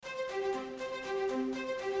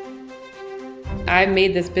I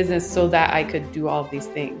made this business so that I could do all of these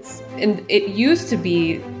things. And it used to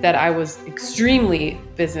be that I was extremely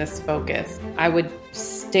business focused. I would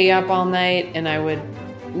stay up all night and I would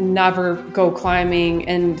never go climbing,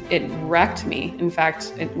 and it wrecked me. In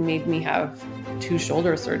fact, it made me have 2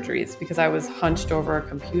 shoulder surgeries because I was hunched over a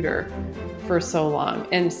computer for so long.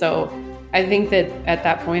 And so I think that at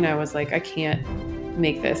that point I was like, I can't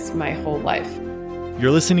make this my whole life.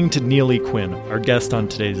 You're listening to Neely Quinn, our guest on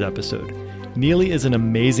today's episode. Neely is an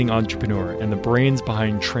amazing entrepreneur and the brains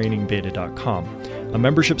behind TrainingBeta.com, a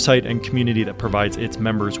membership site and community that provides its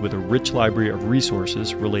members with a rich library of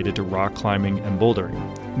resources related to rock climbing and bouldering.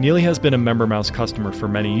 Neely has been a MemberMouse customer for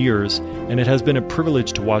many years, and it has been a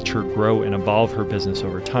privilege to watch her grow and evolve her business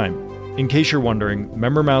over time. In case you're wondering,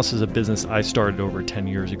 MemberMouse is a business I started over 10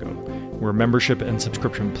 years ago. We're a membership and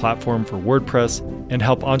subscription platform for WordPress and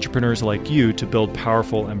help entrepreneurs like you to build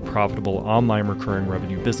powerful and profitable online recurring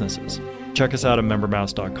revenue businesses. Check us out at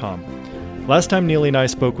membermouse.com. Last time Neely and I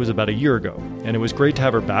spoke was about a year ago, and it was great to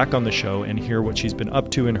have her back on the show and hear what she's been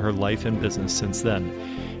up to in her life and business since then.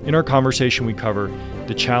 In our conversation, we cover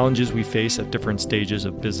the challenges we face at different stages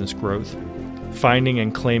of business growth, finding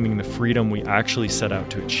and claiming the freedom we actually set out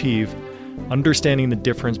to achieve, understanding the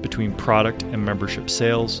difference between product and membership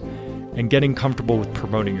sales, and getting comfortable with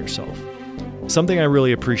promoting yourself. Something I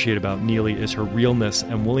really appreciate about Neely is her realness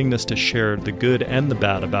and willingness to share the good and the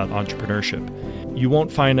bad about entrepreneurship. You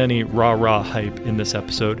won't find any rah-rah hype in this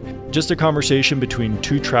episode, just a conversation between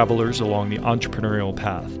 2 travelers along the entrepreneurial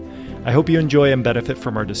path. I hope you enjoy and benefit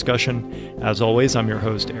from our discussion. As always, I'm your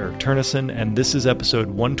host, Eric Turnison, and this is episode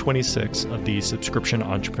 126 of the Subscription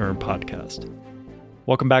Entrepreneur Podcast.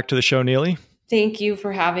 Welcome back to the show, Neely. Thank you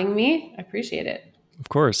for having me. I appreciate it. Of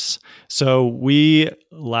course. So we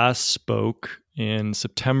last spoke in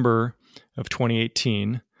September of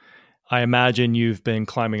 2018. I imagine you've been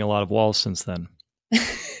climbing a lot of walls since then.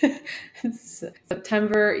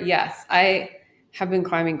 September, yes. I have been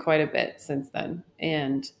climbing quite a bit since then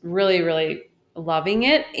and really, really loving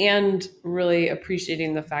it and really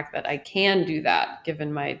appreciating the fact that I can do that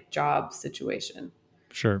given my job situation.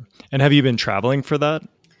 Sure. And have you been traveling for that?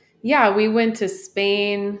 Yeah, we went to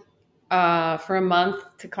Spain for a month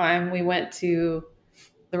to climb. We went to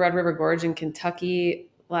the Red River Gorge in Kentucky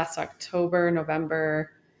last October,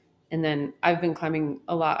 November. And then I've been climbing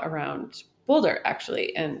a lot around Boulder,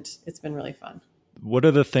 actually, and it's been really fun. What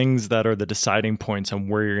are the things that are the deciding points on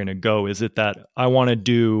where you're going to go? Is it that I want to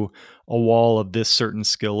do a wall of this certain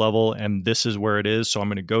skill level and this is where it is, so I'm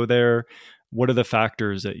going to go there? What are the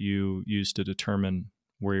factors that you use to determine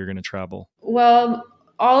where you're going to travel? Well,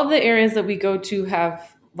 all of the areas that we go to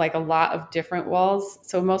have like a lot of different walls.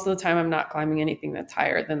 So most of the time I'm not climbing anything that's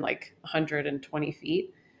higher than like 120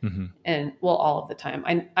 feet. Mm-hmm. And well, all of the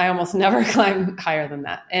time. I almost never climb higher than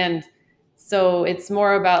that. And so it's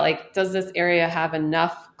more about like, does this area have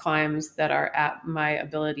enough climbs that are at my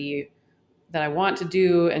ability that I want to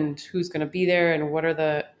do, and who's going to be there, and what are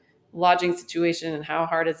the lodging situation, and how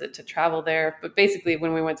hard is it to travel there? But basically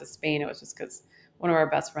when we went to Spain, it was just because one of our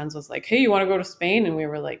best friends was like, hey, you want to go to Spain? And we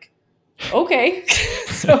were like, okay.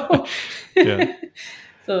 So, yeah.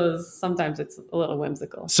 So sometimes it's a little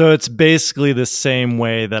whimsical. So it's basically the same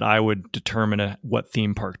way that I would determine what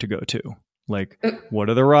theme park to go to. Like, what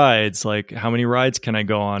are the rides? Like, how many rides can I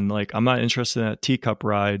go on? Like, I'm not interested in that teacup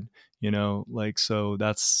ride, like, so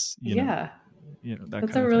that's, that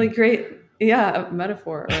that's a really great,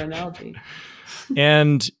 metaphor or analogy.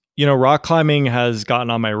 And, rock climbing has gotten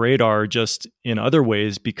on my radar just in other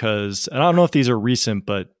ways because, and I don't know if these are recent,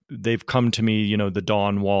 but they've come to me, the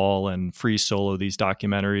Dawn Wall and Free Solo, these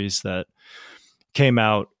documentaries that came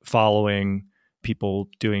out following people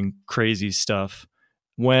doing crazy stuff.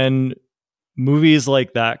 When movies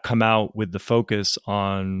like that come out with the focus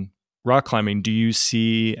on rock climbing, do you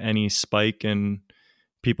see any spike in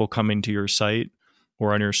people coming to your site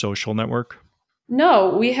or on your social network?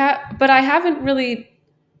 No, but I haven't really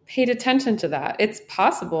paid attention to that. It's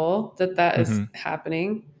possible that is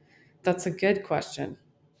happening. That's a good question.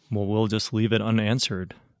 Well, we'll just leave it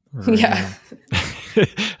unanswered. Yeah.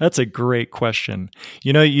 That's a great question.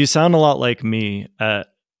 You sound a lot like me at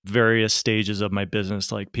various stages of my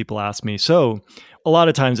business. Like, people ask me, so a lot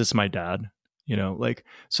of times it's my dad, like,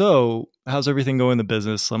 so how's everything going in the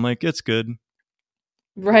business? I'm like, it's good.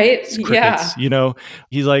 Right. It's crickets. Yeah.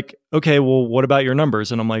 He's like, okay, well, what about your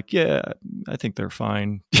numbers? And I'm like, yeah, I think they're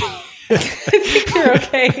fine. You're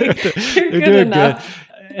okay. You're They're good enough. Good.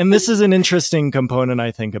 And this is an interesting component,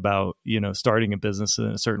 I think, about, starting a business in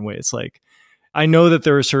a certain way. It's like, I know that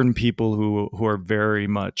there are certain people who are very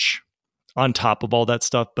much on top of all that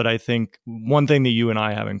stuff. But I think one thing that you and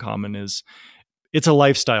I have in common is it's a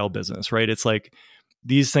lifestyle business, right? It's like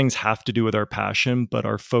these things have to do with our passion, but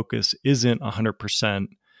our focus isn't 100%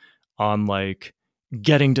 on like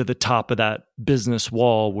getting to the top of that business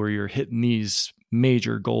wall where you're hitting these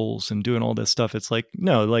major goals and doing all this stuff. It's like,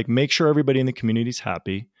 no, like make sure everybody in the community is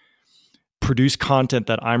happy, produce content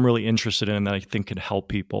that I'm really interested in that I think can help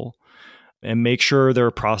people, and make sure there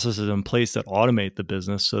are processes in place that automate the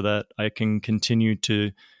business so that I can continue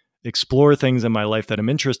to explore things in my life that I'm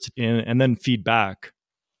interested in and then feed back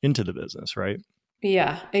into the business, right?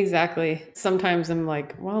 Yeah, exactly. Sometimes I'm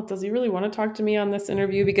like, well, does he really want to talk to me on this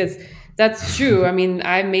interview? Because that's true. I mean,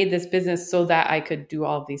 I made this business so that I could do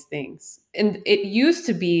all of these things. And it used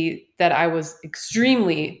to be that I was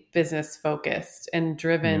extremely business focused and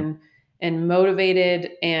driven and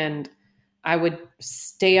motivated. And I would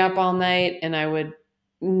stay up all night and I would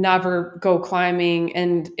never go climbing,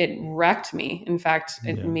 and it wrecked me. In fact,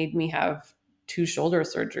 it made me have 2 shoulder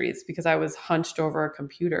surgeries because I was hunched over a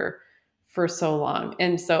computer for so long.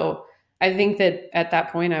 And so I think that at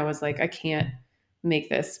that point I was like, I can't make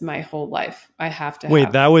this my whole life. I have to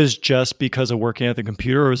Wait, that was just because of working at the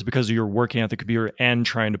computer, or was it because you were working at the computer and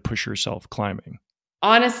trying to push yourself climbing?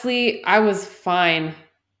 Honestly, I was fine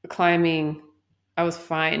climbing. I was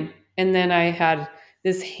fine. And then I had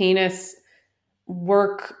this heinous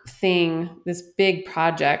work thing, this big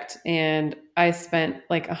project, and I spent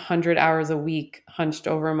like 100 hours a week hunched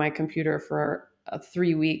over my computer for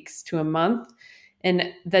 3 weeks to a month.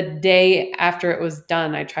 And the day after it was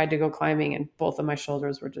done, I tried to go climbing and both of my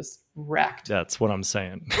shoulders were just wrecked. That's what I'm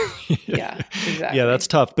saying. Yeah, exactly. Yeah, that's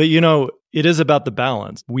tough. But it is about the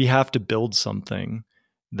balance. We have to build something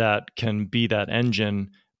that can be that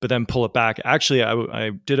engine, but then pull it back. Actually, I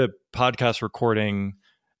did a podcast recording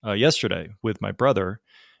yesterday with my brother,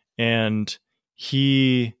 and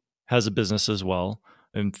he has a business as well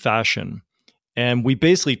in fashion. And we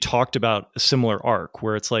basically talked about a similar arc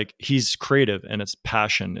where it's like he's creative and it's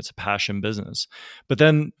passion. It's a passion business. But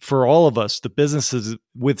then for all of us, the businesses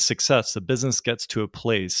with success, the business gets to a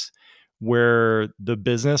place where the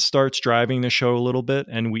business starts driving the show a little bit.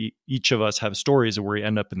 And each of us have stories where we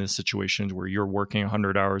end up in these situations where you're working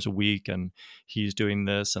 100 hours a week and he's doing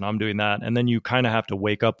this and I'm doing that. And then you kind of have to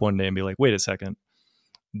wake up one day and be like, wait a second,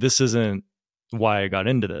 this isn't why I got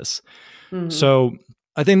into this. Mm-hmm. So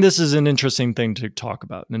I think this is an interesting thing to talk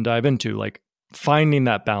about and dive into, like finding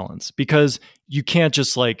that balance, because you can't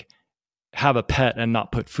just like have a pet and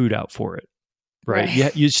not put food out for it,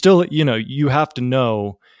 right? You still, you have to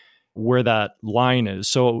know where that line is.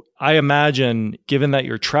 So I imagine, given that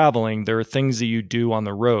you're traveling, there are things that you do on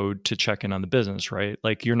the road to check in on the business, right?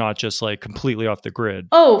 Like you're not just like completely off the grid.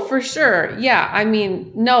 Oh, for sure. Yeah. I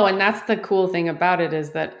mean, no. And that's the cool thing about it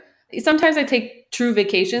is that sometimes I take true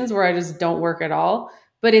vacations where I just don't work at all.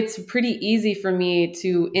 But it's pretty easy for me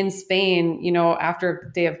to, in Spain,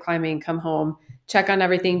 after a day of climbing, come home, check on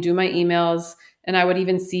everything, do my emails. And I would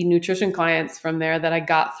even see nutrition clients from there that I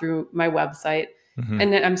got through my website. Mm-hmm.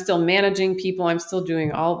 And then I'm still managing people. I'm still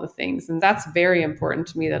doing all the things. And that's very important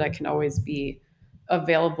to me, that I can always be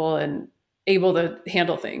available and able to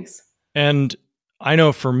handle things. And I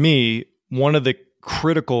know for me, one of the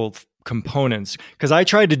critical components, because I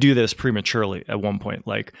tried to do this prematurely at one point,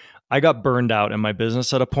 like I got burned out in my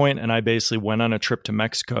business at a point, and I basically went on a trip to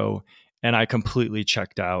Mexico and I completely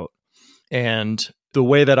checked out. And the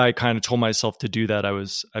way that I kind of told myself to do that,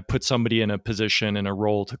 I put somebody in a position, in a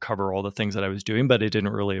role to cover all the things that I was doing, but it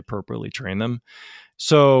didn't really appropriately train them.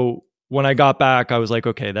 So when I got back, I was like,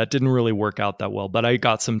 okay, that didn't really work out that well, but I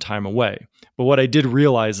got some time away. But what I did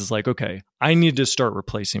realize is like, okay, I need to start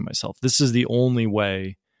replacing myself. This is the only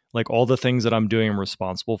way, like all the things that I'm doing, I'm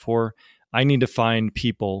responsible for. I need to find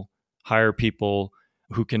people, hire people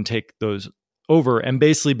who can take those over and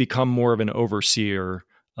basically become more of an overseer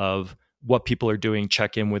of what people are doing,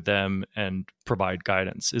 check in with them and provide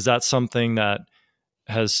guidance. Is that something that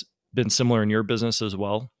has been similar in your business as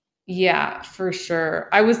well? Yeah, for sure.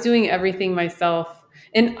 I was doing everything myself.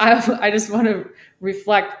 And I just want to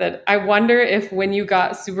reflect that I wonder if when you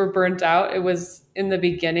got super burnt out, it was in the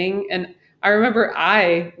beginning. And I remember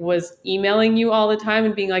I was emailing you all the time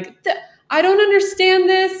and being like, I don't understand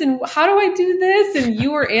this. And how do I do this? And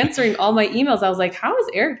you were answering all my emails. I was like, how is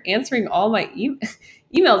Eric answering all my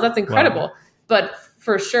emails? That's incredible. Wow. But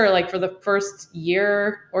for sure, like for the first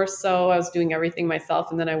year or so, I was doing everything myself.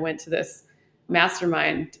 And then I went to this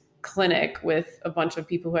mastermind clinic with a bunch of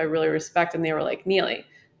people who I really respect. And they were like, Neely,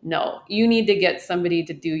 no, you need to get somebody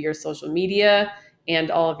to do your social media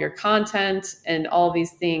and all of your content and all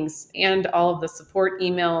these things and all of the support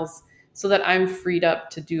emails, so that I'm freed up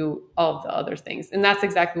to do all of the other things. And that's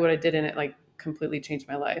exactly what I did. And it like completely changed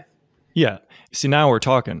my life. Yeah. See, now we're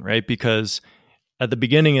talking, right? Because at the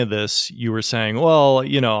beginning of this, you were saying, well,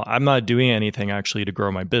 I'm not doing anything actually to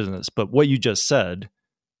grow my business. But what you just said,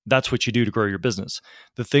 that's what you do to grow your business.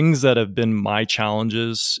 The things that have been my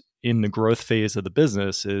challenges in the growth phase of the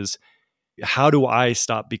business is, how do I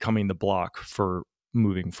stop becoming the block for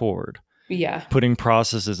moving forward? Yeah. Putting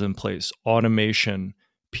processes in place, automation,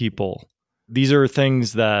 people. These are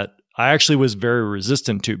things that I actually was very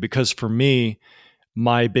resistant to, because for me,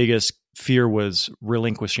 my biggest fear was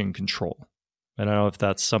relinquishing control. And I don't know if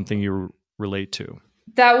that's something you relate to.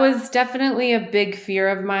 That was definitely a big fear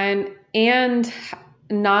of mine, and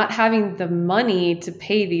not having the money to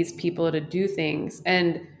pay these people to do things.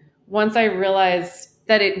 And once I realized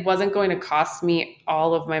that it wasn't going to cost me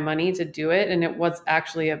all of my money to do it, and it was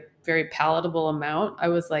actually a very palatable amount, I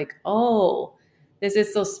was like, oh, this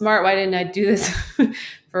is so smart. Why didn't I do this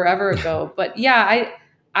forever ago? But yeah,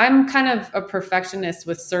 I'm kind of a perfectionist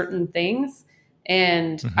with certain things,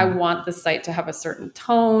 and I want the site to have a certain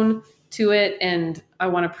tone to it, and I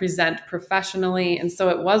want to present professionally. And so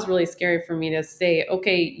it was really scary for me to say,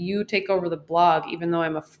 okay, you take over the blog, even though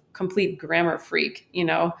I'm a complete grammar freak,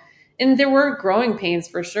 And there were growing pains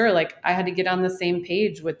for sure. Like, I had to get on the same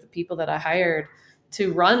page with the people that I hired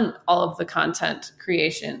to run all of the content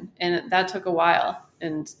creation. And that took a while.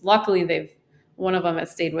 And luckily one of them has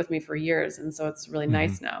stayed with me for years. And so it's really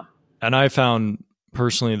nice now. And I found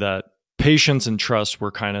personally that patience and trust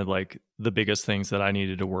were kind of like the biggest things that I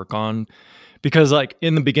needed to work on. Because like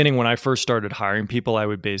in the beginning, when I first started hiring people, I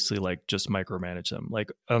would basically like just micromanage them, like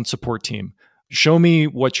on support team. Show me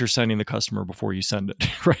what you're sending the customer before you send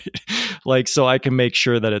it, right? Like, so I can make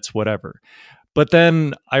sure that it's whatever. But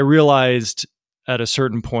then I realized at a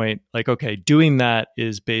certain point, like, okay, doing that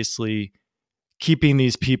is basically keeping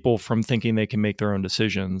these people from thinking they can make their own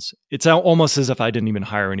decisions. It's almost as if I didn't even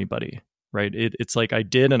hire anybody, right? It's like I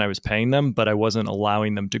did and I was paying them, but I wasn't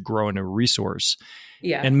allowing them to grow into a resource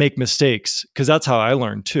and make mistakes, because that's how I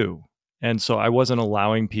learned too. And so I wasn't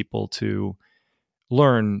allowing people to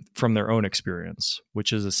learn from their own experience,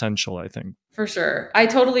 which is essential, I think. For sure. I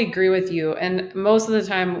totally agree with you. And most of the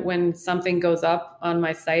time when something goes up on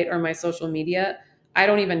my site or my social media, I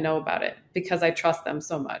don't even know about it because I trust them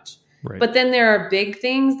so much. Right. But then there are big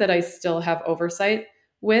things that I still have oversight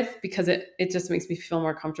with, because it just makes me feel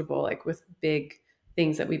more comfortable, like with big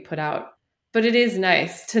things that we put out. But it is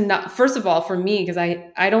nice to not, first of all, for me, because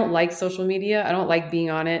I don't like social media. I don't like being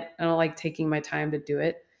on it. I don't like taking my time to do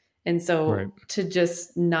it. And so to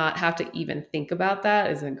just not have to even think about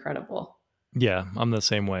that is incredible. Yeah, I'm the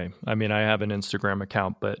same way. I mean, I have an Instagram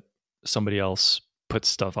account, but somebody else puts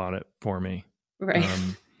stuff on it for me. Right.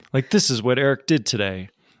 Like, this is what Eric did today.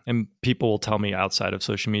 And people will tell me outside of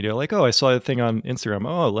social media, like, oh, I saw a thing on Instagram.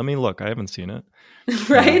 Oh, let me look. I haven't seen it.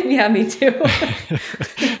 Right? Yeah, me too.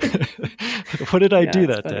 What did I do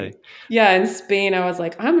that day? Yeah, in Spain, I was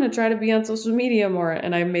like, I'm going to try to be on social media more.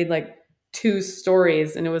 And I made like 2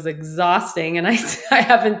 stories and it was exhausting. And I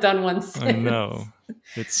haven't done one since. I know.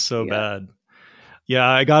 It's so bad. Yeah,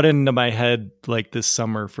 I got into my head like this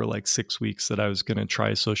summer for like 6 weeks that I was going to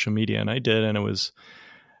try social media, and I did, and it was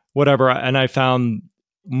whatever. And I found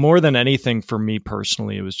more than anything for me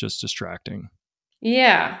personally, it was just distracting.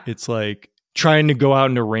 Yeah. It's like trying to go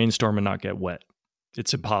out in a rainstorm and not get wet.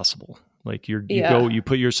 It's impossible. Like you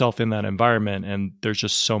put yourself in that environment and there's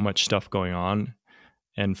just so much stuff going on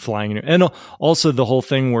and flying. And also the whole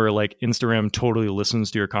thing where like Instagram totally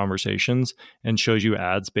listens to your conversations and shows you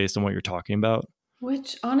ads based on what you're talking about.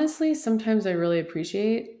 Which honestly, sometimes I really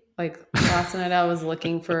appreciate. Like last night I was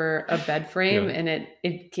looking for a bed frame and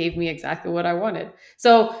it gave me exactly what I wanted.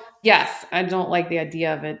 So yes, I don't like the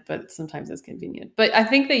idea of it, but sometimes it's convenient. But I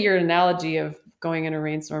think that your analogy of going in a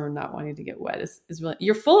rainstorm and not wanting to get wet is really,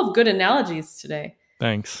 you're full of good analogies today.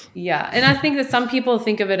 Thanks. Yeah. And I think that some people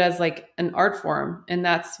think of it as like an art form, and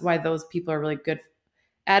that's why those people are really good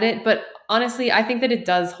at it. But honestly, I think that it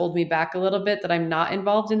does hold me back a little bit that I'm not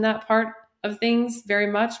involved in that part of things very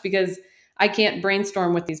much, because I can't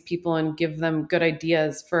brainstorm with these people and give them good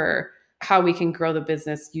ideas for how we can grow the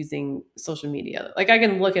business using social media. Like I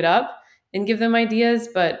can look it up and give them ideas,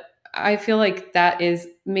 but I feel like that is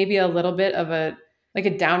maybe a little bit of a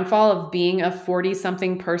downfall of being a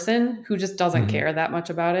 40-something person who just doesn't care that much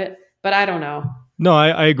about it. But I don't know. No,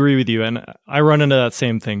 I agree with you. And I run into that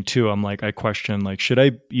same thing too. I'm like, I question, like, should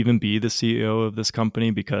I even be the CEO of this company?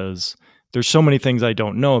 Because there's so many things I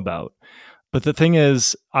don't know about. But the thing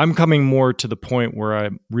is, I'm coming more to the point where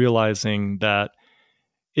I'm realizing that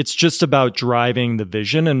it's just about driving the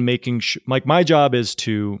vision and making sure, like my job is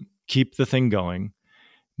to keep the thing going,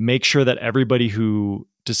 make sure that everybody who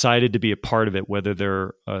decided to be a part of it, whether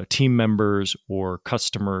they're team members or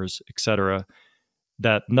customers, et cetera,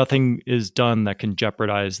 that nothing is done that can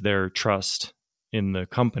jeopardize their trust in the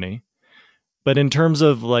company. But in terms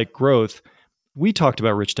of like growth, we talked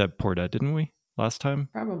about Rich Dad Poor Dad, didn't we, last time?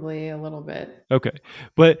 Probably a little bit. Okay.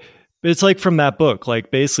 But it's like from that book,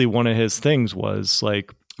 like basically one of his things was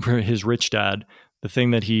like for his rich dad, the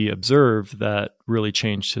thing that he observed that really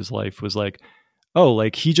changed his life was like, oh,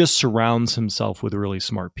 like he just surrounds himself with really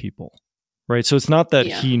smart people, right? So it's not that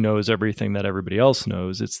he knows everything that everybody else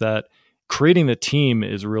knows. It's that creating the team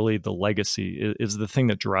is really the legacy, is the thing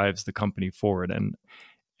that drives the company forward. And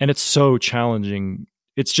it's so challenging.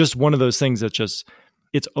 It's just one of those things that's just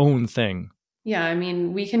its own thing. Yeah. I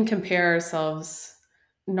mean, we can compare ourselves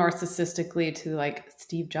narcissistically to like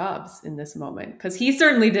Steve Jobs in this moment, because he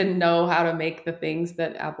certainly didn't know how to make the things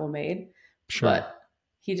that Apple made. Sure. But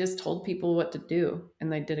he just told people what to do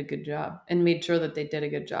and they did a good job and made sure that they did a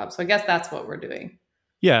good job. So I guess that's what we're doing.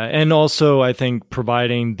 Yeah. And also I think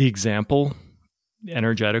providing the example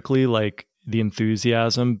energetically, like the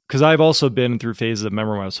enthusiasm, because I've also been through phases of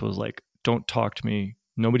MemberMouse was like, don't talk to me.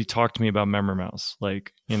 Nobody talked to me about MemberMouse.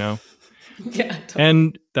 Like, you know? Yeah. Totally.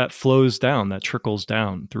 And that flows down, that trickles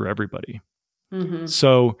down through everybody. Mm-hmm.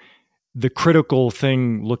 So the critical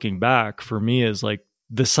thing looking back for me is like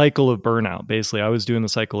the cycle of burnout. Basically, I was doing the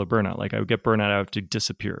cycle of burnout. Like I would get burnout, I have to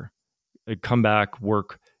disappear. I'd come back,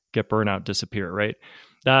 work, get burnout, disappear, right?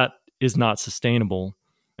 That is not sustainable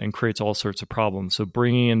and creates all sorts of problems. So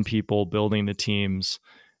bringing in people, building the teams,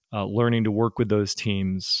 learning to work with those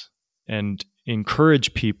teams and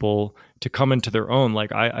encourage people to come into their own.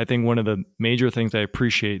 Like I think one of the major things I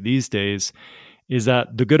appreciate these days is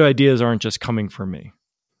that the good ideas aren't just coming from me.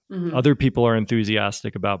 Mm-hmm. Other people are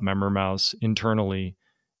enthusiastic about MemberMouse internally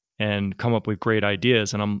and come up with great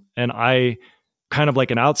ideas. And I kind of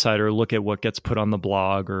like an outsider look at what gets put on the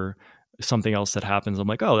blog or something else that happens. I'm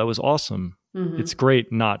like, oh, that was awesome. Mm-hmm. It's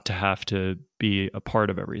great not to have to be a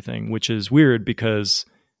part of everything, which is weird because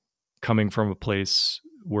coming from a place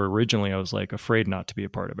where originally I was like afraid not to be a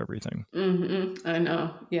part of everything. Mm-hmm. I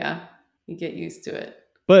know. Yeah. You get used to it.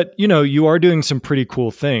 But, you know, you are doing some pretty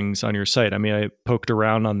cool things on your site. I mean, I poked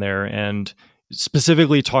around on there and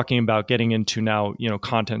specifically talking about getting into now, you know,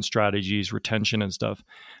 content strategies, retention and stuff.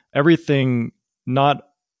 Everything, not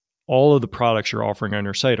all of the products you're offering on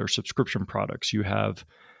your site are subscription products. You have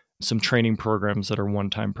some training programs that are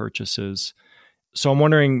one-time purchases. So I'm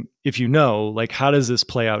wondering if you know, like, how does this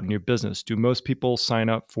play out in your business? Do most people sign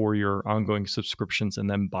up for your ongoing subscriptions and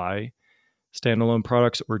then buy standalone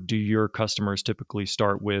products, or do your customers typically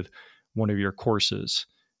start with one of your courses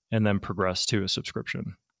and then progress to a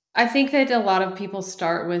subscription? I think that a lot of people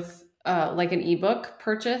start with like an ebook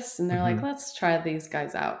purchase and they're mm-hmm. like, let's try these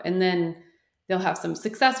guys out. And then they'll have some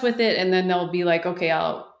success with it. And then they'll be like, okay,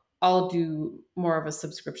 I'll do more of a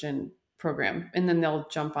subscription program. And then they'll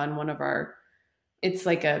jump on one of our, it's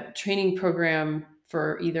like a training program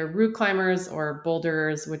for either route climbers or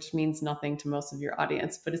boulderers, which means nothing to most of your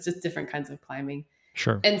audience, but it's just different kinds of climbing.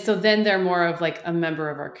 Sure. And so then they're more of like a member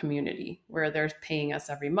of our community where they're paying us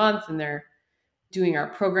every month and they're doing our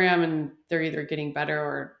program and they're either getting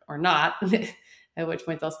better or not, at which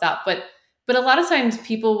point they'll stop. But a lot of times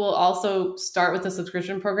people will also start with a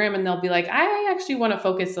subscription program and they'll be like, I actually want to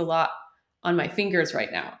focus a lot on my fingers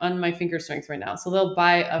right now, on my finger strength right now. So they'll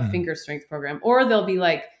buy a finger strength program, or they'll be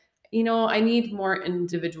like, you know, I need more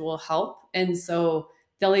individual help. And so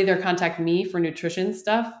they'll either contact me for nutrition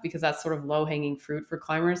stuff, because that's sort of low hanging fruit for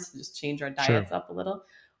climbers to just change our diets up a little.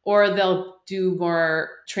 Or they'll do more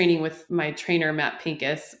training with my trainer, Matt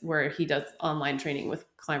Pincus, where he does online training with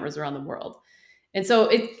climbers around the world. And so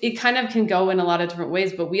it kind of can go in a lot of different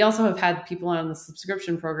ways, but we also have had people on the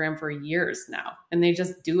subscription program for years now, and they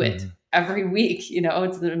just do it every week. You know,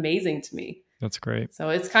 it's amazing to me. That's great. So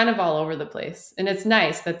it's kind of all over the place, and it's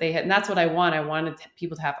nice that they had, and that's what I want. I wanted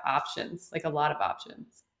people to have options, like a lot of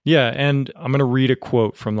options. Yeah. And I'm going to read a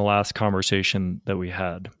quote from the last conversation that we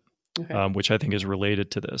had, which I think is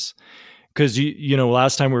related to this. Because, you know,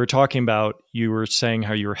 last time we were talking about, you were saying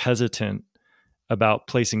how you were hesitant about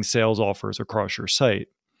placing sales offers across your site.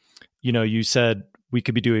 You know, you said we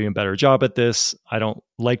could be doing a better job at this. I don't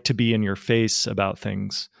like to be in your face about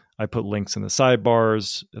things. I put links in the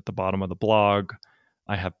sidebars at the bottom of the blog.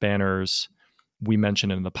 I have banners. We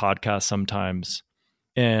mention it in the podcast sometimes.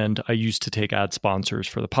 And I used to take ad sponsors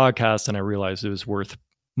for the podcast, and I realized it was worth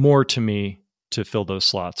more to me to fill those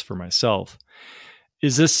slots for myself.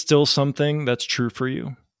 Is this still something that's true for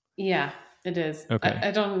you? Yeah, it is. Okay.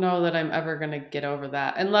 I don't know that I'm ever going to get over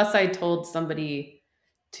that unless I told somebody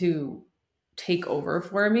to take over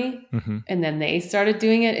for me and then they started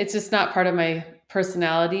doing it. It's just not part of my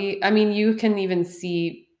personality. I mean, you can even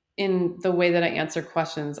see in the way that I answer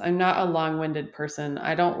questions. I'm not a long-winded person.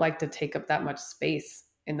 I don't like to take up that much space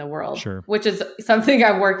in the world, Sure. which is something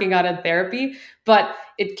I'm working on in therapy, but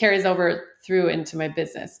it carries over through into my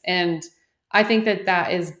business. And I think that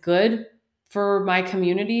that is good for my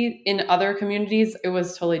community. In other communities, it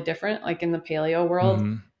was totally different. Like in the paleo world,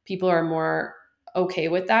 people are more okay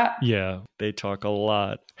with that. Yeah, they talk a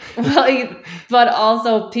lot. But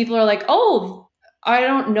also people are like, oh, I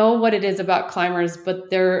don't know what it is about climbers,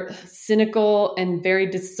 but they're cynical and very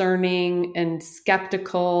discerning and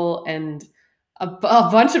skeptical and a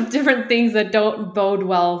bunch of different things that don't bode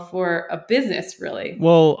well for a business, really.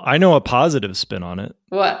 Well, I know a positive spin on it.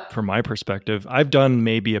 What? From my perspective, I've done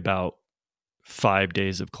maybe about 5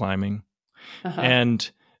 days of climbing. And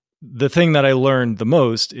the thing that I learned the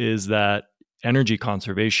most is that energy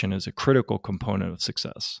conservation is a critical component of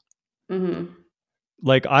success.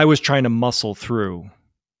 Like I was trying to muscle through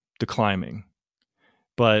the climbing,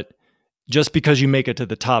 but just because you make it to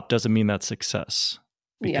the top doesn't mean that's success,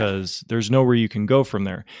 because there's nowhere you can go from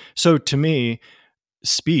there. So to me,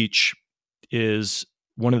 speech is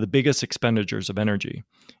one of the biggest expenditures of energy.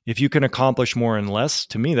 If you can accomplish more and less,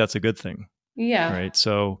 to me, that's a good thing. Yeah. Right.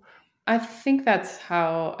 So I think that's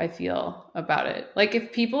how I feel about it. Like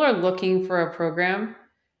if people are looking for a program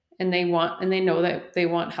and they know that they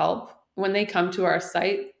want help, when they come to our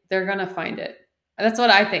site, they're going to find it. That's what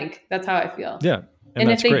I think. That's how I feel. Yeah.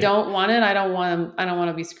 And if they don't want it, I don't want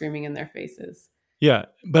to be screaming in their faces. Yeah.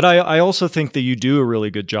 But I also think that you do a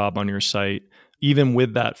really good job on your site, even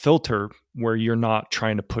with that filter where you're not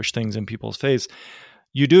trying to push things in people's face.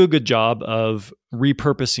 You do a good job of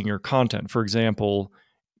repurposing your content. For example,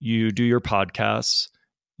 you do your podcasts,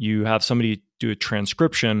 you have somebody do a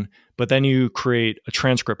transcription, but then you create a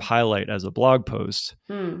transcript highlight as a blog post.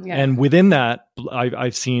 And within that,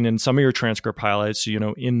 I've seen in some of your transcript highlights,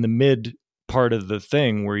 in the mid part of the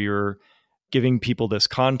thing where you're giving people this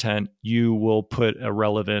content, you will put a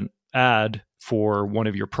relevant ad for one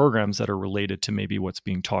of your programs that are related to maybe what's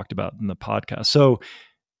being talked about in the podcast. So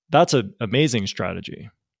that's an amazing strategy.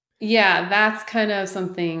 Yeah, that's kind of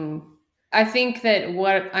something. I think that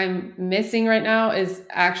what I'm missing right now is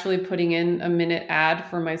actually putting in a minute ad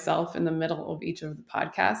for myself in the middle of each of the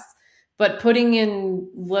podcasts, but putting in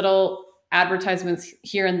little advertisements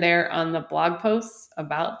here and there on the blog posts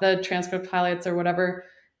about the transcript highlights or whatever.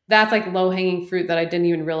 That's like low hanging fruit that I didn't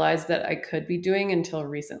even realize that I could be doing until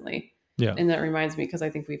recently. Yeah. And that reminds me, because I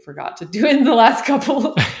think we forgot to do it in the last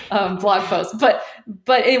couple blog posts, but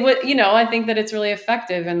it would, I think that it's really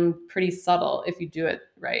effective and pretty subtle if you do it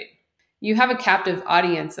right. You have a captive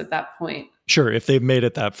audience at that point. Sure. If they've made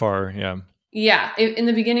it that far. Yeah. Yeah. In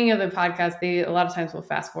the beginning of the podcast, they a lot of times will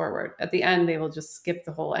fast forward. At the end, they will just skip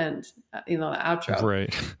the whole end, the outro.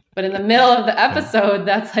 Right. But in the middle of the episode,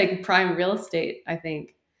 that's like prime real estate, I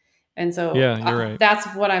think. And so yeah, you're right. That's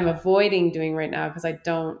what I'm avoiding doing right now, because I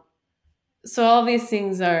don't. So all these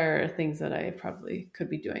things are things that I probably could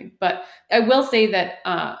be doing. But I will say that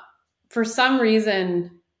for some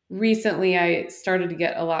reason, recently I started to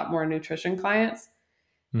get a lot more nutrition clients.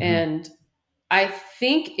 And I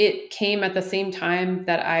think it came at the same time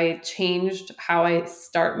that I changed how I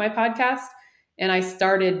start my podcast. And I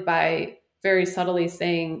started by very subtly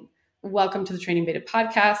saying, welcome to the Training Beta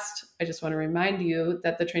podcast. I just want to remind you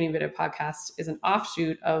that the Training Beta podcast is an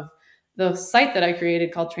offshoot of the site that I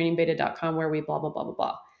created called trainingbeta.com, where we blah, blah, blah, blah,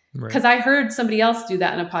 blah. Because I heard somebody else do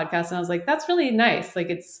that in a podcast and I was like, that's really nice. Like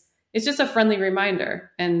it's just a friendly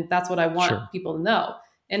reminder. And that's what I want people to know.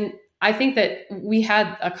 And I think that we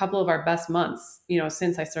had a couple of our best months,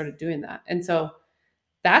 since I started doing that. And so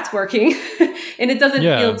that's working. And it doesn't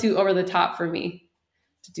feel too over the top for me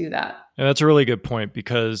to do that. And that's a really good point,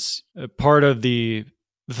 because part of the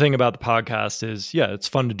thing about the podcast is, it's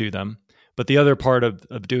fun to do them. But the other part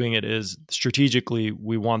of doing it is strategically,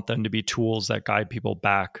 we want them to be tools that guide people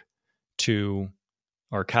back to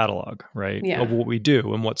our catalog, right? Yeah. Of what we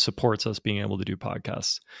do and what supports us being able to do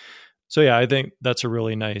podcasts. So I think that's a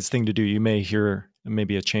really nice thing to do. You may hear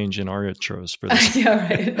maybe a change in our intros for this. Yeah,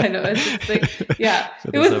 right. I know. It's just like,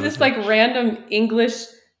 it was this like random English,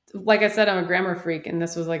 like I said, I'm a grammar freak. And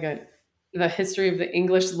this was like the history of the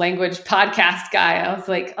English language podcast guy. I was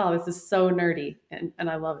like, oh, this is so nerdy. And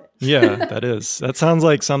I love it. Yeah, that is. That sounds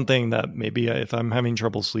like something that maybe if I'm having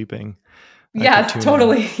trouble sleeping. Yes,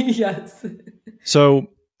 totally. Yes. So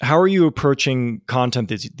how are you approaching content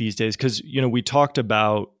these days? Because, we talked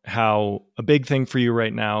about how a big thing for you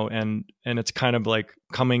right now, and it's kind of like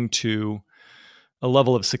coming to a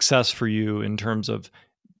level of success for you in terms of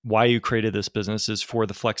why you created this business is for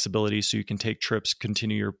the flexibility so you can take trips,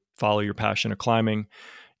 follow your passion of climbing.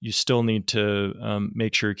 You still need to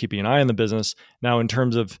make sure you're keeping an eye on the business. Now, in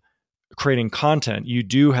terms of creating content, you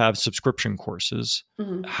do have subscription courses.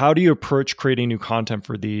 Mm-hmm. How do you approach creating new content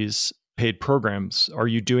for these paid programs? Are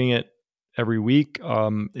you doing it every week?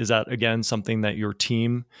 Is that, again, something that your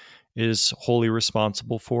team is wholly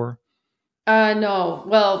responsible for? No.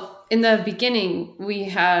 Well, in the beginning, we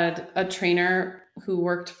had a trainer who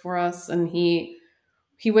worked for us, and he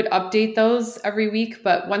would update those every week.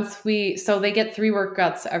 But so they get 3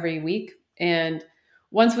 workouts every week. And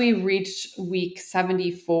once we reach week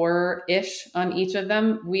 74-ish on each of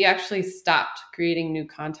them, we actually stopped creating new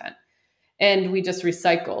content and we just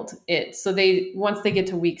recycled it. So once they get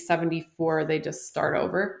to week 74, they just start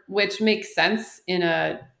over, which makes sense in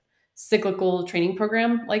a cyclical training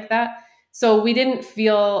program like that. So we didn't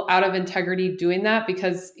feel out of integrity doing that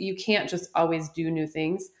because you can't just always do new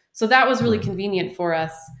things. So that was really convenient for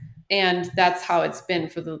us. And that's how it's been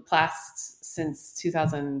for the past since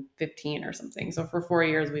 2015 or something. So for 4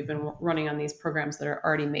 years, we've been running on these programs that are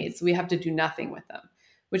already made. So we have to do nothing with them,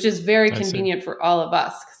 which is very convenient for all of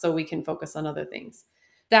us. So we can focus on other things.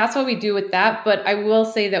 That's what we do with that. But I will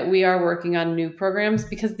say that we are working on new programs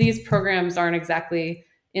because these programs aren't exactly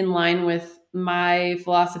in line with my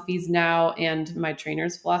philosophies now and my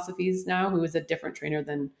trainer's philosophies now, who is a different trainer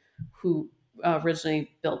than who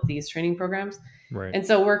originally built these training programs. Right. And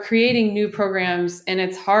so we're creating new programs, and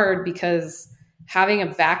it's hard because having a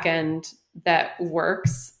back end that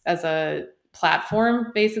works as a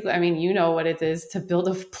platform, basically, I mean, you know what it is to build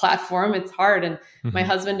a platform. It's hard. And my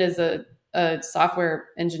husband is a software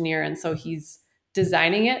engineer, and so he's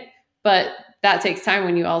designing it, but that takes time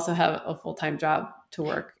when you also have a full-time job to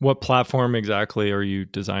work. What platform exactly are you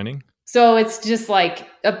designing? So it's just like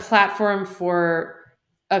a platform for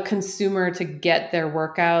a consumer to get their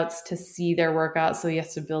workouts, to see their workouts. So he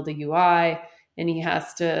has to build a UI, and he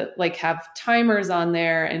has to like have timers on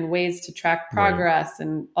there and ways to track progress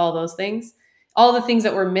and all those things. All the things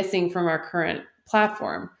that we're missing from our current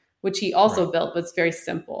platform, which he also built, but it's very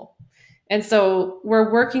simple. And so we're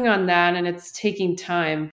working on that, and it's taking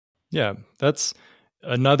time. Yeah, that's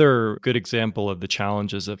another good example of the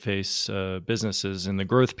challenges that face businesses in the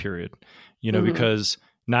growth period, because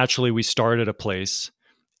naturally we start at a place,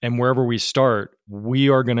 and wherever we start, we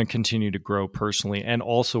are going to continue to grow personally, and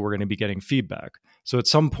also we're going to be getting feedback. So at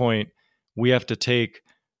some point, we have to take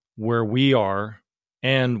where we are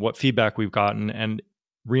and what feedback we've gotten and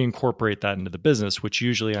reincorporate that into the business, which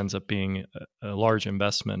usually ends up being a large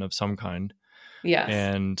investment of some kind. Yes.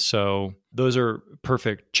 And so those are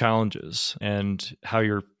perfect challenges, and how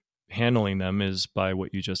you're handling them is by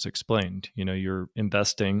what you just explained. You're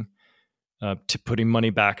investing to putting money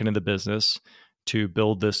back into the business to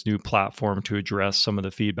build this new platform to address some of the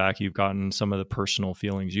feedback you've gotten, some of the personal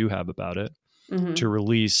feelings you have about it, to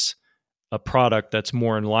release a product that's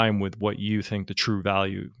more in line with what you think the true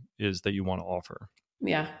value is that you want to offer.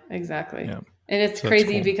 Yeah, exactly. Yeah. And it's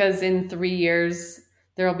crazy because in 3 years,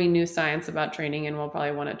 there will be new science about training, and we'll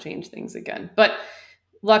probably want to change things again. But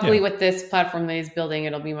luckily with this platform that he's building,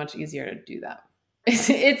 it'll be much easier to do that.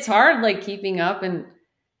 It's hard, like keeping up and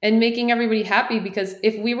making everybody happy, because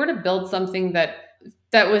if we were to build something that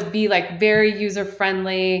would be like very user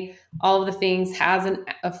friendly, all of the things, has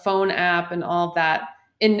a phone app and all of that,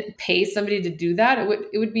 and pay somebody to do that,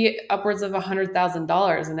 it would be upwards of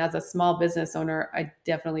 $100,000. And as a small business owner, I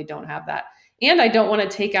definitely don't have that. And I don't want to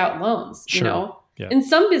take out loans, Yeah. And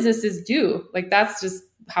some businesses do, like, that's just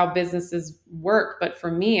how businesses work. But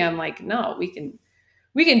for me, I'm like, no, we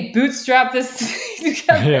can bootstrap this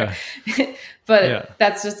together. But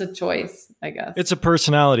that's just a choice, I guess. It's a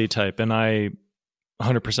personality type, and I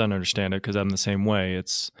 100% understand it because I'm the same way.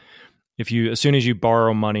 It's as soon as you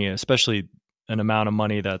borrow money, especially an amount of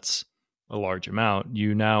money that's a large amount,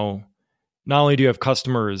 you now not only do you have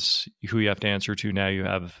customers who you have to answer to, now you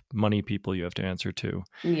have money people you have to answer to.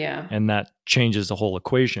 Yeah. And that changes the whole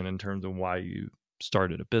equation in terms of why you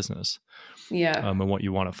started a business. Yeah. And what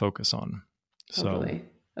you want to focus on. Totally. So,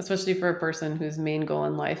 especially for a person whose main goal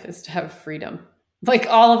in life is to have freedom. Like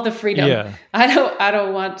all of the freedom. Yeah. I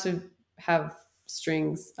don't want to have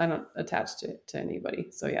strings. I don't attach to anybody.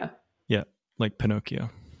 So yeah. Yeah. Like Pinocchio.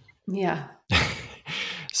 Yeah.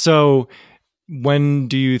 So when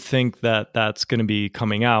do you think that that's going to be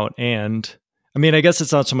coming out? And I mean, I guess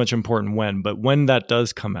it's not so much important when, but when that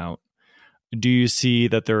does come out, do you see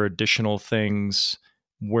that there are additional things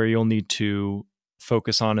where you'll need to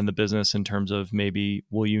focus on in the business in terms of maybe,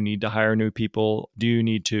 will you need to hire new people? Do you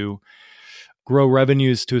need to grow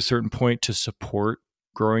revenues to a certain point to support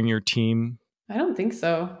growing your team? I don't think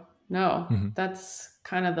so. No, That's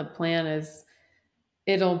kind of the plan. Is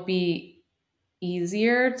it'll be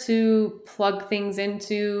easier to plug things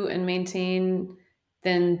into and maintain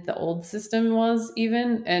than the old system was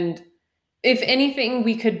even. And if anything,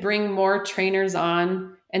 we could bring more trainers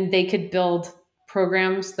on and they could build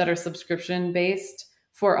programs that are subscription based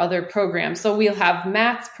for other programs. So we'll have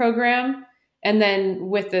Matt's program. And then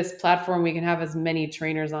with this platform, we can have as many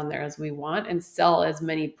trainers on there as we want and sell as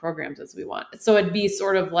many programs as we want. So it'd be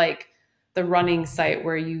sort of like the running site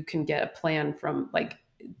where you can get a plan from like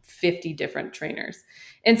 50 different trainers.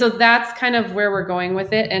 And so that's kind of where we're going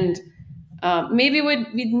with it. And maybe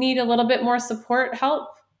we'd need a little bit more support help.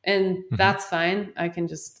 And that's fine. I can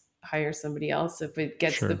just hire somebody else if it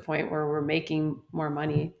gets to the point where we're making more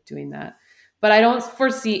money doing that. But I don't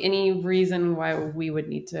foresee any reason why we would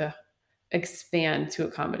need to expand to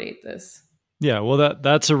accommodate this. Yeah, well,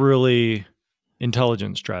 that's a really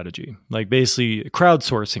intelligent strategy. Like basically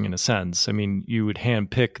crowdsourcing in a sense. I mean, you would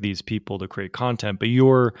handpick these people to create content, but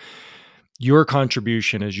your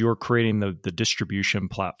contribution is you're creating the distribution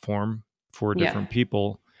platform for different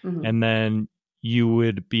people. And then you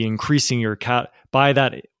would be increasing your by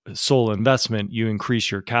that sole investment, you increase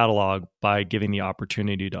your catalog by giving the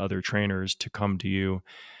opportunity to other trainers to come to you.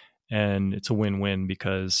 And it's a win-win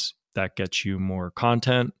because that gets you more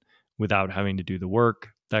content without having to do the work.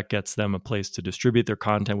 That gets them a place to distribute their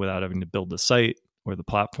content without having to build the site or the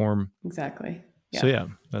platform. Exactly. Yeah. So yeah,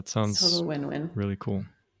 that sounds total win-win. Really cool.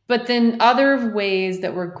 But then other ways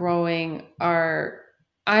that we're growing are,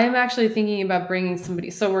 I'm actually thinking about bringing somebody.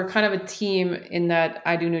 So we're kind of a team in that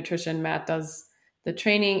I do nutrition, Matt does the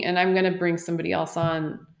training, and I'm going to bring somebody else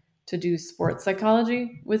on to do sports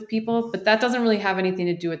psychology with people. But that doesn't really have anything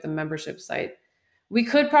to do with the membership site. We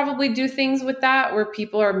could probably do things with that where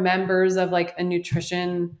people are members of like a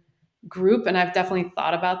nutrition group. And I've definitely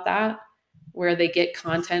thought about that, where they get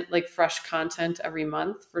content, like fresh content every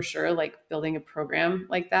month for sure, like building a program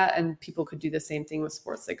like that. And people could do the same thing with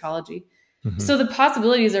sports psychology. So the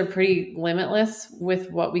possibilities are pretty limitless with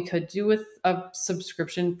what we could do with a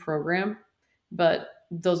subscription program. But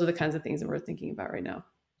those are the kinds of things that we're thinking about right now.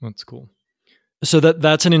 That's cool. So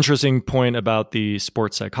that's an interesting point about the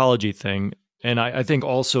sports psychology thing. And I think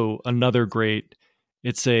also another great,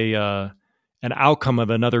 it's an outcome of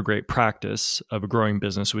another great practice of a growing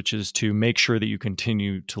business, which is to make sure that you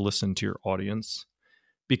continue to listen to your audience.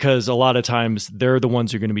 Because a lot of times they're the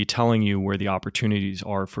ones who are going to be telling you where the opportunities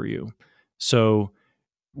are for you. So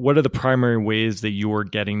what are the primary ways that you're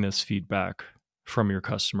getting this feedback from your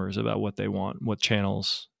customers about what they want? What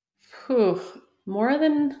channels? More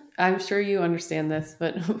than, I'm sure you understand this,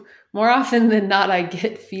 but more often than not, I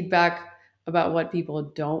get feedback about what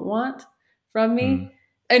people don't want from me.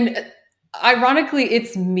 And ironically,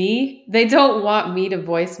 it's me. They don't want me to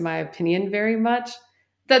voice my opinion very much.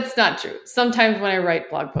 That's not true. Sometimes when I write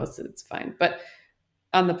blog posts, it's fine, but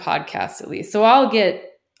on the podcast at least. So I'll get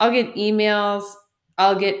emails,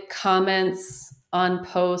 I'll get comments on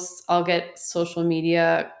posts, I'll get social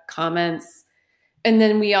media comments. And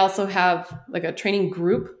then we also have like a training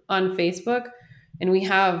group on Facebook, and we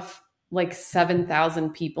have like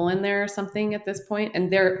 7,000 people in there or something at this point.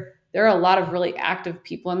 And there are a lot of really active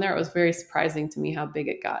people in there. It was very surprising to me how big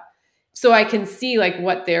it got. So I can see like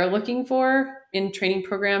what they're looking for in training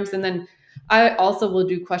programs. And then I also will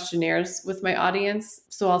do questionnaires with my audience.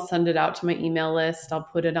 So I'll send it out to my email list. I'll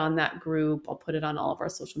put it on that group. I'll put it on all of our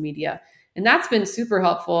social media. And that's been super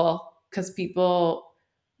helpful because people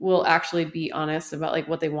will actually be honest about like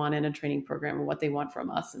what they want in a training program or what they want from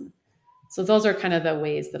us. And so those are kind of the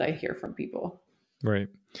ways that I hear from people. Right.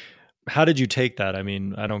 How did you take that? I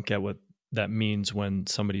mean, I don't get what that means when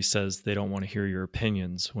somebody says they don't want to hear your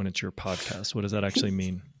opinions when it's your podcast. What does that actually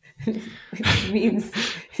mean? It means,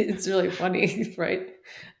 it's really funny, right?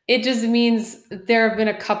 It just means there have been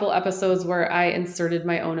a couple episodes where I inserted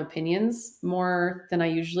my own opinions more than I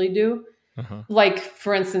usually do. Like,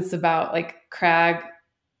 for instance, about like crag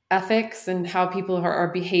ethics and how people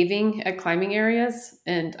are behaving at climbing areas.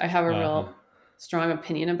 And I have a real strong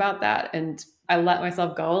opinion about that. And I let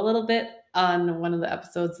myself go a little bit on one of the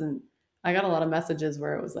episodes, and I got a lot of messages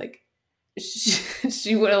where it was like,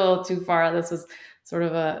 she went a little too far. This was sort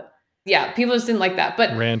of people just didn't like that.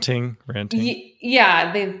 But ranting.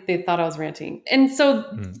 Yeah, they thought I was ranting. And so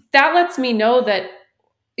that lets me know that,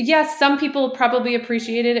 yes, some people probably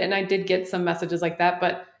appreciate it. And I did get some messages like that.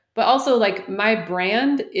 But also like my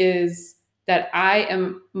brand is that I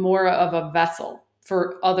am more of a vessel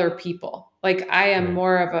for other people. Like I am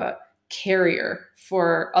more of a carrier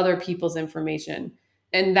for other people's information.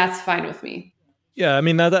 And that's fine with me. Yeah. I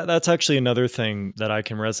mean, that's actually another thing that I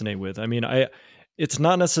can resonate with. I mean, it's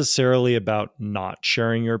not necessarily about not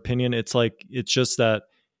sharing your opinion. It's just that,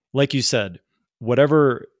 like you said,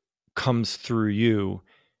 whatever comes through you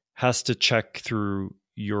has to check through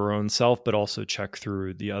your own self, but also check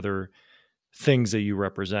through the other things that you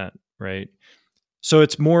represent, right? So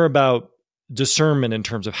it's more about discernment in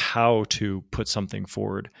terms of how to put something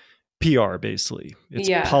forward. PR, basically. It's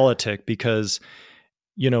politic because,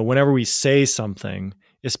 whenever we say something,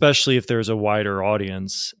 especially if there's a wider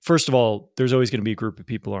audience, first of all, there's always going to be a group of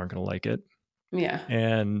people who aren't going to like it. Yeah.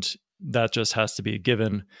 And that just has to be a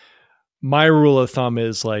given. My rule of thumb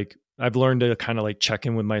is like, I've learned to kind of like check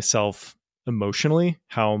in with myself emotionally,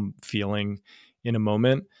 how I'm feeling in a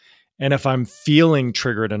moment. And if I'm feeling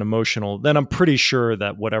triggered and emotional, then I'm pretty sure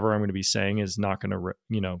that whatever I'm going to be saying is not going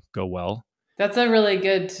to, go well. That's a really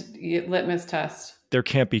good litmus test. There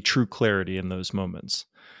can't be true clarity in those moments.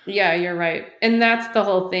 Yeah, you're right. And that's the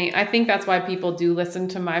whole thing. I think that's why people do listen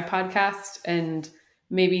to my podcast and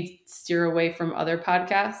maybe steer away from other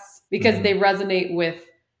podcasts, because they resonate with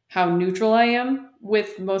how neutral I am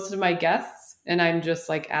with most of my guests. And I'm just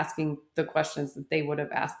like asking the questions that they would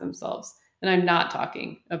have asked themselves. And I'm not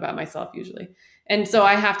talking about myself usually. And so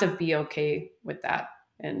I have to be okay with that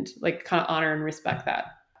and like kind of honor and respect that.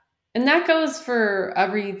 And that goes for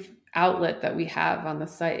every outlet that we have on the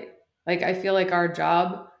site. Like, I feel like our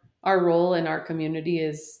role in our community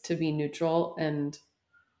is to be neutral and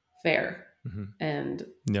fair and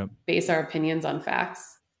base our opinions on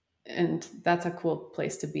facts. And that's a cool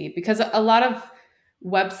place to be, because a lot of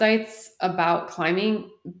websites about climbing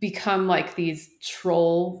become like these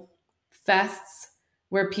troll fests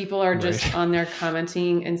where people are just on there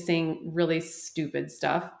commenting and saying really stupid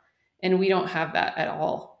stuff. And we don't have that at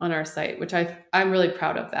all on our site, which I'm really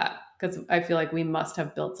proud of that, because I feel like we must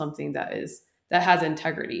have built something that has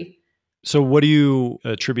integrity. So what do you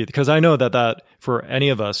attribute? Because I know that for any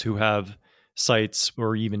of us who have sites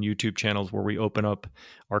or even YouTube channels where we open up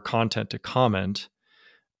our content to comment,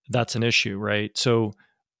 that's an issue, right? So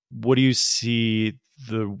what do you see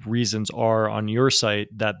the reasons are on your site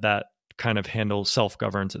that kind of handles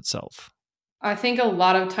self-governs itself? I think a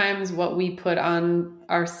lot of times what we put on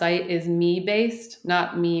our site is me-based,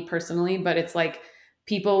 not me personally, but it's like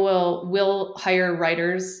people will hire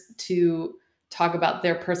writers to talk about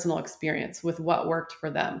their personal experience with what worked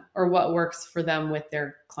for them or what works for them with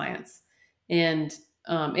their clients. And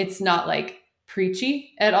it's not like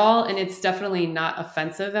preachy at all. And it's definitely not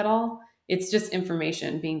offensive at all. It's just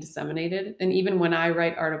information being disseminated. And even when I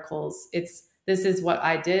write articles, this is what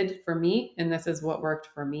I did for me, and this is what worked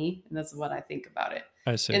for me, and this is what I think about it.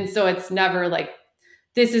 I see. And so it's never like,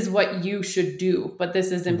 this is what you should do, but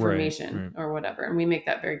this is information or whatever. And we make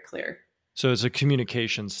that very clear. So it's a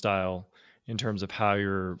communication style in terms of how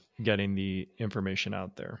you're getting the information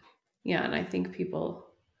out there. Yeah, and I think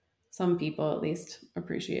some people at least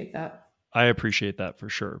appreciate that. I appreciate that for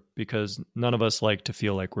sure, because none of us like to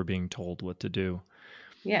feel like we're being told what to do.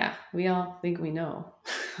 Yeah, we all think we know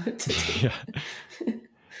what to do. Yeah.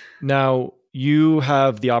 Now, you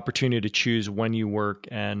have the opportunity to choose when you work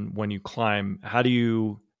and when you climb. How do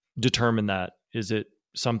you determine that? Is it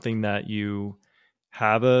something that you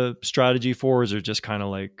have a strategy for, or is it just kind of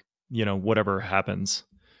like, whatever happens?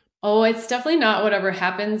 Oh, it's definitely not whatever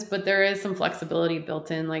happens, but there is some flexibility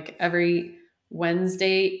built in. Like every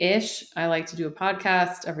Wednesday-ish, I like to do a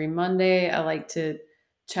podcast. Every Monday, I like to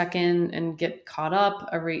check in and get caught up.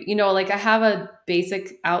 I have a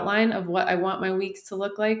basic outline of what I want my weeks to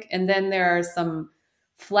look like. And then there are some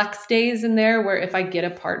flex days in there where if I get a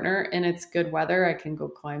partner and it's good weather, I can go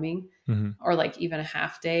climbing or like even a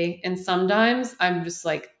half day. And sometimes I'm just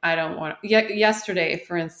like, I don't want to. Yesterday,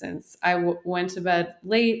 for instance, I went to bed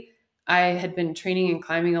late. I had been training and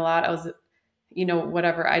climbing a lot. I was,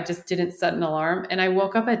 whatever. I just didn't set an alarm and I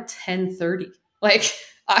woke up at 10:30. Like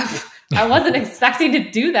I wasn't expecting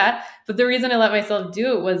to do that, but the reason I let myself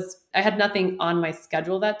do it was I had nothing on my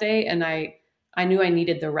schedule that day. And I knew I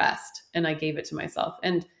needed the rest and I gave it to myself.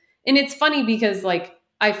 And it's funny because like,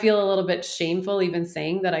 I feel a little bit shameful even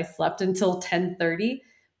saying that I slept until 10:30,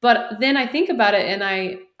 but then I think about it and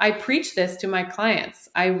I preach this to my clients.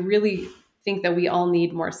 I really think that we all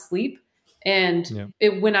need more sleep. And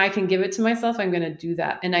when I can give it to myself, I'm going to do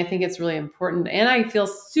that. And I think it's really important. And I feel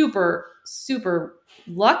super, super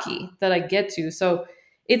lucky that I get to. So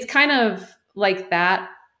it's kind of like that.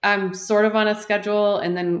 I'm sort of on a schedule.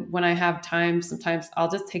 And then when I have time, sometimes I'll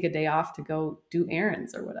just take a day off to go do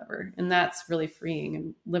errands or whatever. And that's really freeing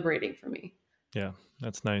and liberating for me. Yeah,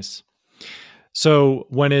 that's nice. So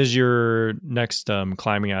when is your next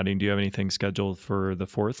climbing outing? Do you have anything scheduled for the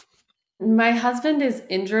 4th? My husband is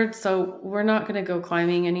injured, so we're not going to go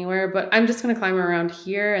climbing anywhere, but I'm just going to climb around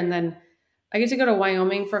here. And then I get to go to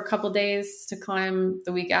Wyoming for a couple days to climb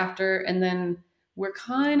the week after. And then we're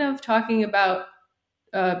kind of talking about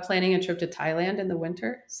planning a trip to Thailand in the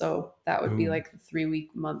winter. So that would be like a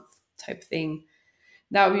 3-week month type thing.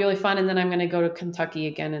 that would be really fun. And then I'm going to go to Kentucky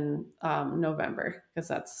again in November, because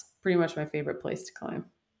that's pretty much my favorite place to climb.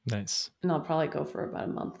 Nice. And I'll probably go for about a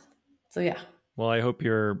month. So yeah. Well, I hope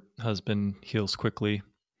your husband heals quickly.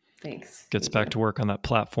 Thanks. Gets back to work on that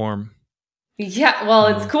platform. Yeah, well,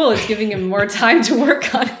 it's cool. It's giving him more time to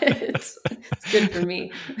work on it. It's good for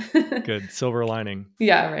me. Good. Silver lining.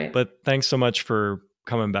 Yeah, right. But thanks so much for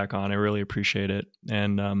coming back on. I really appreciate it.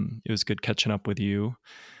 And it was good catching up with you.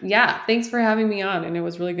 Yeah, thanks for having me on. And it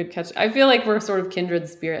was really good catch. I feel like we're sort of kindred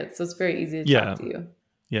spirits, so it's very easy to talk to you.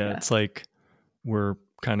 Yeah, it's like we're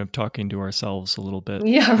kind of talking to ourselves a little bit.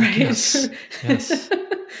 Yeah, right. Yes.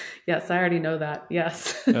 Yes, I already know that.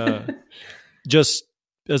 Yes. Just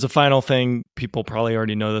as a final thing, people probably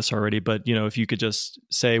already know this already, but if you could just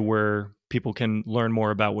say where people can learn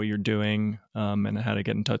more about what you're doing and how to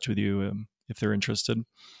get in touch with you if they're interested.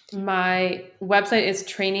 My website is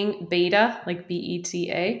Training Beta, like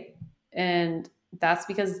BETA. And that's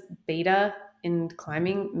because beta in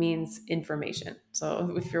climbing means information.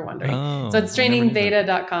 So if you're wondering. So it's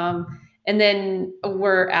trainingbeta.com. And then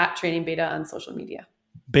we're at Training Beta on social media.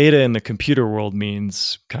 Beta in the computer world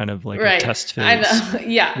means kind of like a test phase. I know.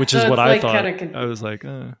 Yeah. Which is what I thought. I was like,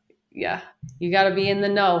 yeah, you got to be in the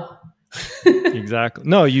know. Exactly.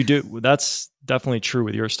 No, you do. That's definitely true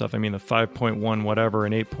with your stuff. I mean, the 5.1 whatever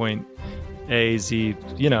and 8.AZ,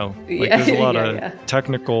 there's a lot of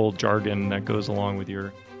technical jargon that goes along with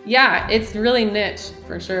your... Yeah, it's really niche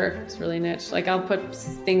for sure. It's really niche. Like I'll put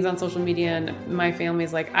things on social media and my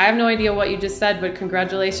family's like, I have no idea what you just said, but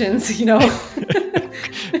congratulations,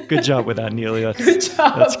 Good job with that, Neely. Good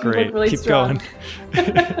job. That's great. Really Keep strong.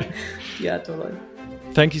 going. Yeah, totally.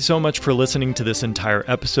 Thank you so much for listening to this entire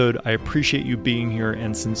episode. I appreciate you being here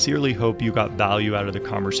and sincerely hope you got value out of the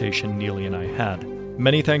conversation Neely and I had.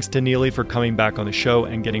 Many thanks to Neely for coming back on the show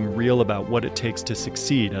and getting real about what it takes to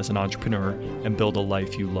succeed as an entrepreneur and build a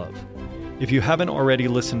life you love. If you haven't already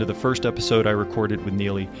listened to the first episode I recorded with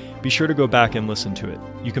Neely, be sure to go back and listen to it.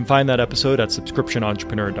 You can find that episode at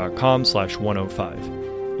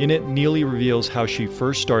subscriptionentrepreneur.com/105. In it, Neely reveals how she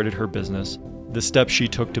first started her business, the steps she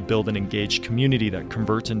took to build an engaged community that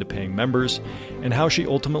converts into paying members, and how she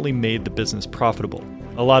ultimately made the business profitable.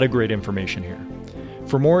 A lot of great information here.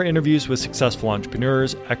 For more interviews with successful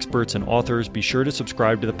entrepreneurs, experts, and authors, be sure to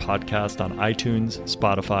subscribe to the podcast on iTunes,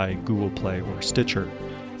 Spotify, Google Play, or Stitcher.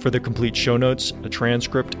 For the complete show notes, a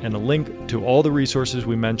transcript, and a link to all the resources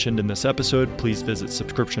we mentioned in this episode, please visit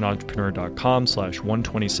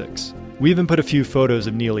subscriptionentrepreneur.com/126. We even put a few photos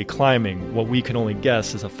of Neely climbing what we can only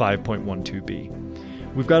guess is a 5.12B.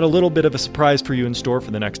 We've got a little bit of a surprise for you in store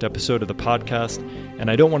for the next episode of the podcast,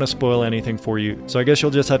 and I don't want to spoil anything for you, so I guess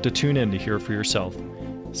you'll just have to tune in to hear for yourself.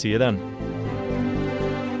 See you then.